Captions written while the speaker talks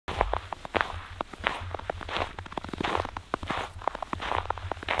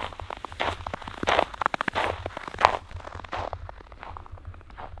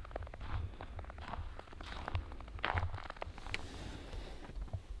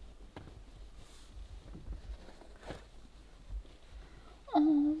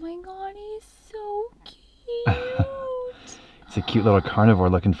It's a cute little carnivore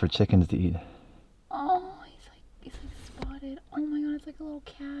looking for chickens to eat. Oh, he's like spotted. Oh my god, it's like a little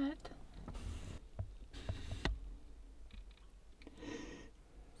cat.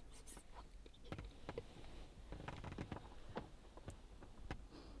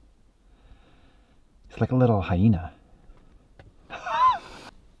 It's like a little hyena.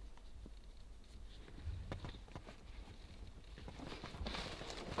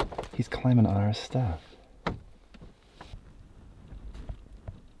 He's climbing on our stuff.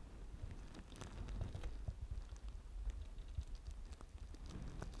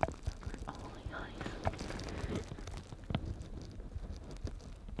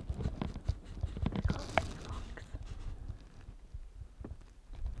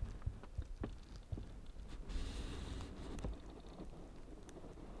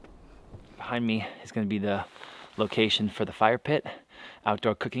 Behind me is going to be the location for the fire pit,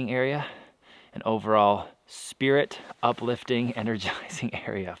 outdoor cooking area, an overall spirit uplifting, energizing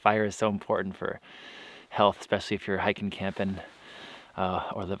area. Fire is so important for health, especially if you're hiking, camping,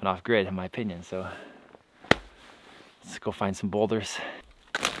 or living off grid, in my opinion. So let's go find some boulders.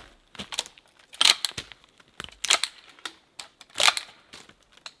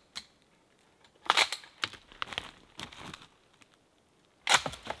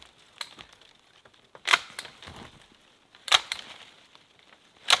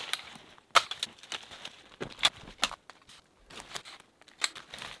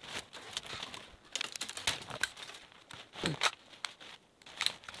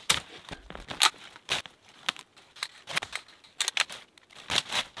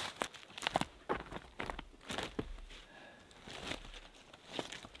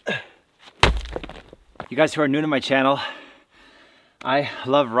 You guys who are new to my channel, I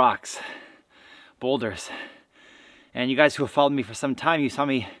love rocks, boulders, and you guys who have followed me for some time, you saw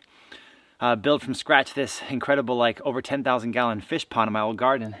me build from scratch this incredible, like, over 10,000 gallon fish pond in my old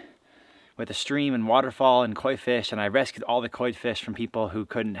garden with a stream and waterfall and koi fish, and I rescued all the koi fish from people who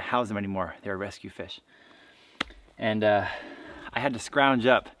couldn't house them anymore. They were rescue fish. And I had to scrounge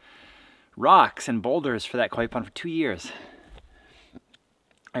up rocks and boulders for that koi pond for 2 years.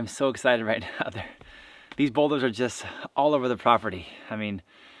 I'm so excited right now. These boulders are just all over the property. I mean,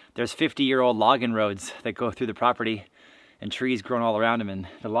 there's 50-year-old logging roads that go through the property and trees growing all around them, and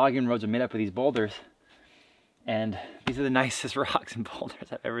the logging roads are made up of these boulders. And these are the nicest rocks and boulders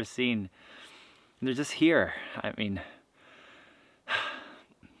I've ever seen. And they're just here. I mean,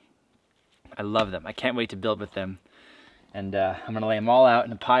 I love them. I can't wait to build with them. And I'm gonna lay them all out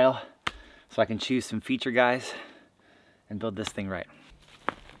in a pile so I can choose some feature guys and build this thing right.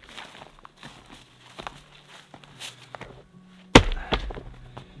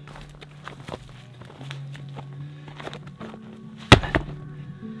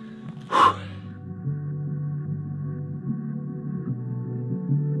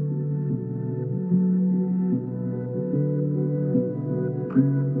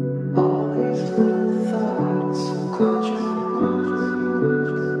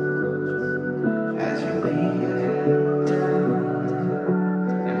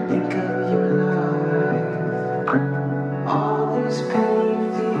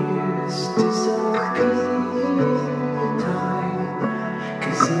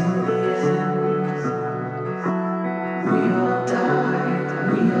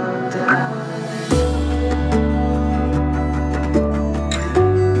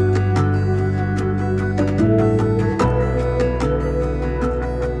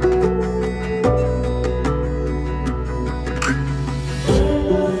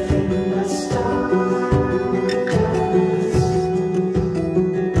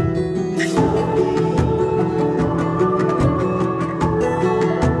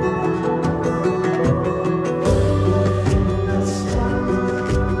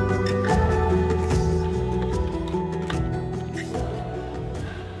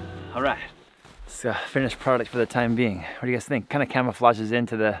 Finished product for the time being. What do you guys think? Kind of camouflages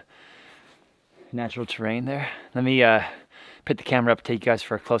into the natural terrain there. Let me put the camera up, take you guys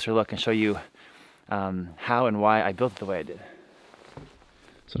for a closer look, and show you how and why I built it the way I did.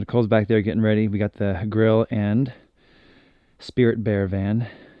 So Nicole's back there getting ready. We got the grill and Spirit Bear van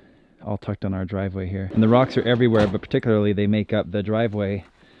all tucked on our driveway here. And the rocks are everywhere, but particularly they make up the driveway.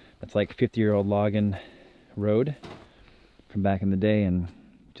 That's like 50-year-old logging road from back in the day, and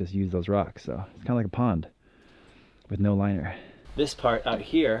just use those rocks. So it's kind of like a pond with no liner. This part out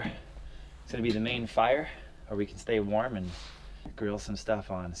here is going to be the main fire, where we can stay warm and grill some stuff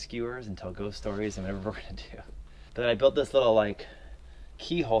on skewers and tell ghost stories and whatever we're going to do. But then I built this little like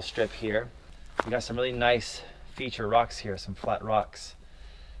keyhole strip here. We got some really nice feature rocks here, some flat rocks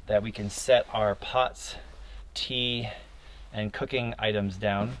that we can set our pots, tea, and cooking items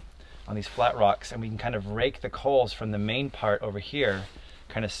down on these flat rocks, and we can kind of rake the coals from the main part over here,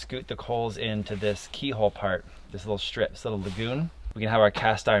 kind of scoot the coals into this keyhole part, this little strip, this little lagoon. We can have our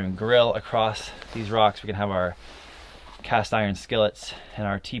cast iron grill across these rocks. We can have our cast iron skillets and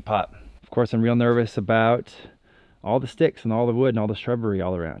our teapot. Of course, I'm real nervous about all the sticks and all the wood and all the shrubbery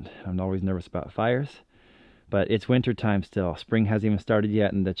all around. I'm always nervous about fires. But it's winter time still. Spring hasn't even started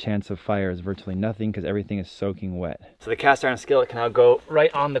yet, and the chance of fire is virtually nothing because everything is soaking wet. So the cast iron skillet can now go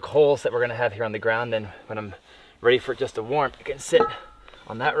right on the coals that we're gonna have here on the ground. Then when I'm ready for it just to warm, I can sit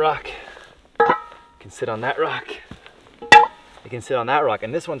on that rock. I can sit on that rock. I can sit on that rock.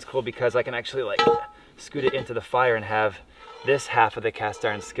 And this one's cool because I can actually like scoot it into the fire and have this half of the cast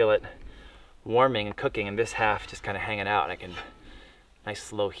iron skillet warming and cooking, and this half just kind of hanging out, and I can, nice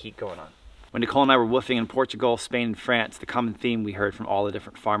slow heat going on. When Nicole and I were woofing in Portugal, Spain, and France, the common theme we heard from all the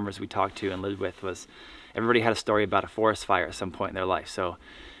different farmers we talked to and lived with was everybody had a story about a forest fire at some point in their life. So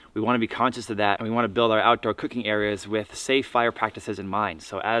we want to be conscious of that, and we want to build our outdoor cooking areas with safe fire practices in mind.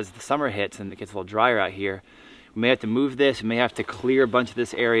 So as the summer hits and it gets a little drier out here, we may have to move this, we may have to clear a bunch of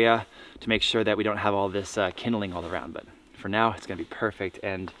this area to make sure that we don't have all this kindling all around. But for now, it's going to be perfect.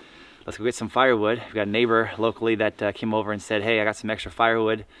 And let's go get some firewood. We've got a neighbor locally that came over and said, hey, I got some extra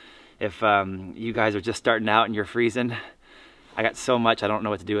firewood. If you guys are just starting out and you're freezing, I got so much I don't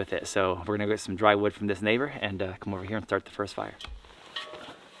know what to do with it. So we're gonna get some dry wood from this neighbor and come over here and start the first fire.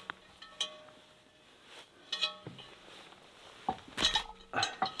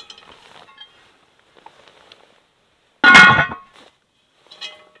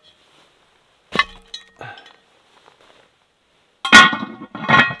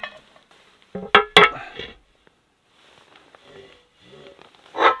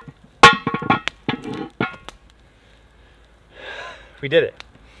 We did it.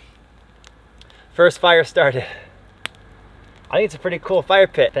 First fire started. I think it's a pretty cool fire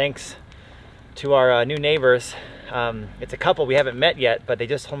pit, thanks to our new neighbors. It's a couple we haven't met yet, but they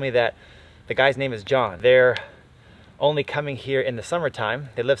just told me that the guy's name is John. They're only coming here in the summertime.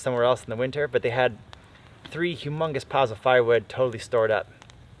 They live somewhere else in the winter, but they had 3 humongous piles of firewood totally stored up.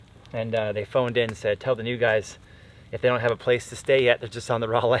 And they phoned in and said, tell the new guys if they don't have a place to stay yet, they're just on the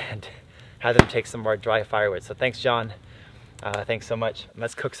raw land. Have them take some of our dry firewood. So thanks, John. Thanks so much.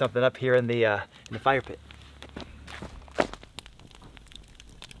 Let's cook something up here in the fire pit.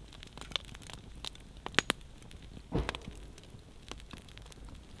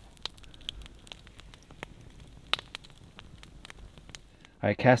 All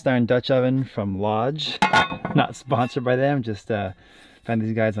right, cast iron Dutch oven from Lodge. Not sponsored by them, just found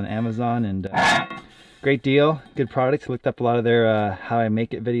these guys on Amazon, and great deal, good product. Looked up a lot of their how I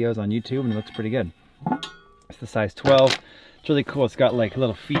make it videos on YouTube, and it looks pretty good. It's the size 12. It's really cool. It's got like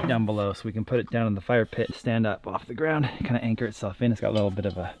little feet down below, so we can put it down in the fire pit, stand up off the ground, kind of anchor itself in. It's got a little bit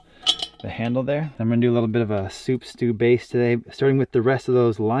of a handle there. I'm gonna do a little bit of a soup stew base today, starting with the rest of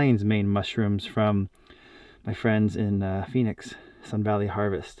those lion's mane mushrooms from my friends in Phoenix, Sun Valley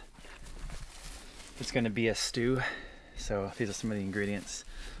Harvest. It's gonna be a stew. So these are some of the ingredients: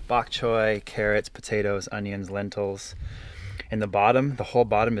 bok choy, carrots, potatoes, onions, lentils. In the bottom, the whole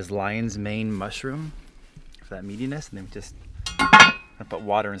bottom is lion's mane mushroom for that meatiness, and then we just put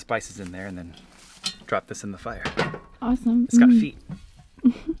water and spices in there and then drop this in the fire. Awesome. It's got feet.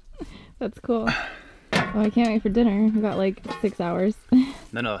 That's cool. Oh, I can't wait for dinner. We got like 6 hours.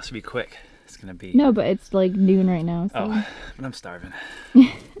 No, this will be quick. It's gonna be... No, but it's like noon right now, so... Oh, but I'm starving.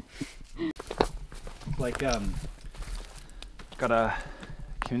 Like, got a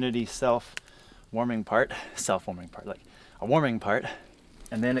community self-warming part, like a warming part,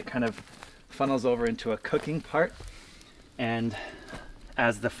 and then it kind of funnels over into a cooking part. And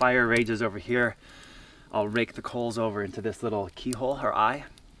as the fire rages over here, I'll rake the coals over into this little keyhole or eye,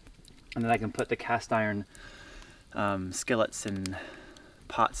 and then I can put the cast iron skillets and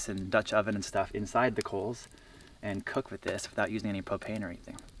pots and Dutch oven and stuff inside the coals and cook with this without using any propane or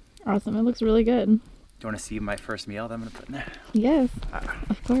anything. Awesome, it looks really good. Do you want to see my first meal that I'm going to put in there? Yes,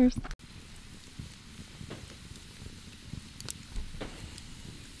 of course.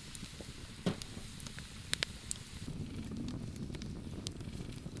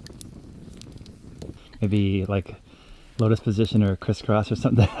 Maybe like lotus position or crisscross or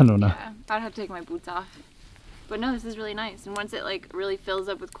something. I don't know. Yeah, I'd have to take my boots off. But no, this is really nice. And once it like really fills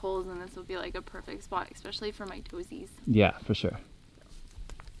up with coals, then this will be like a perfect spot, especially for my toesies. Yeah, for sure.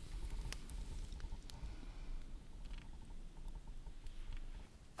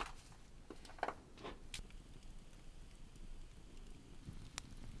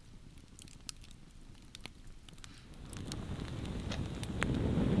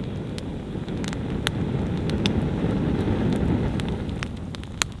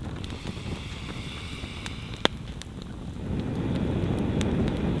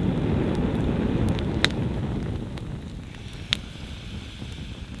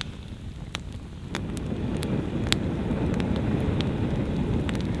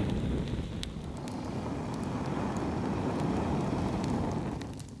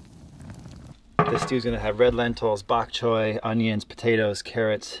 This stew's gonna have red lentils, bok choy, onions, potatoes,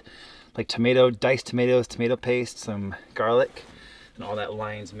 carrots, like diced tomatoes, tomato paste, some garlic, and all that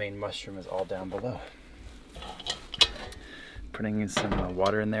lion's mane mushroom is all down below. Putting in some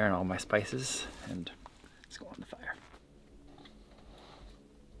water in there and all my spices, and let's go on the fire.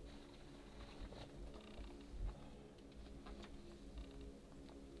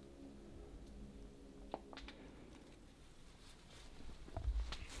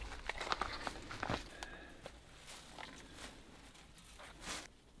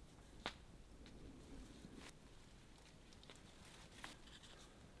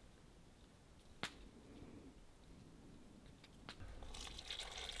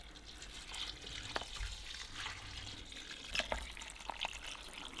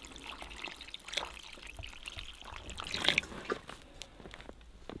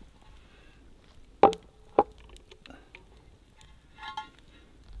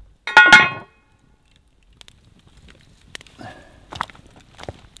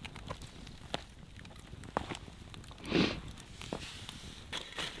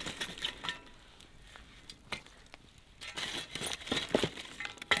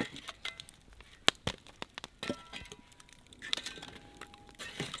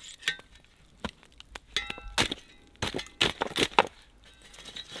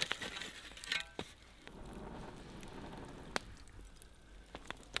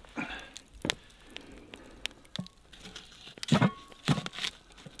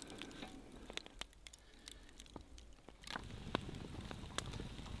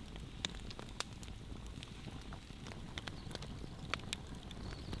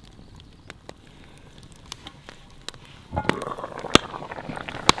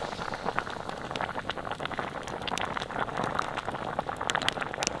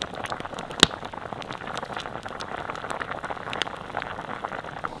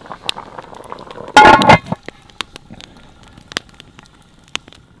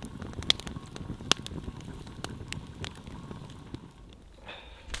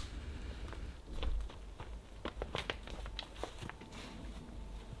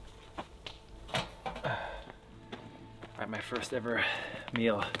 Alright, my first ever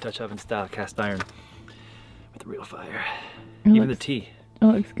meal, Dutch oven style, cast iron, with a real fire. Even the tea. It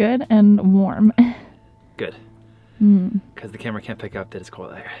looks good and warm. Good. Because the camera can't pick up that it's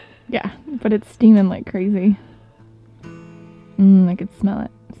cold there. Yeah, but it's steaming like crazy. I could smell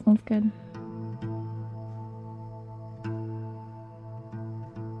it. It smells good.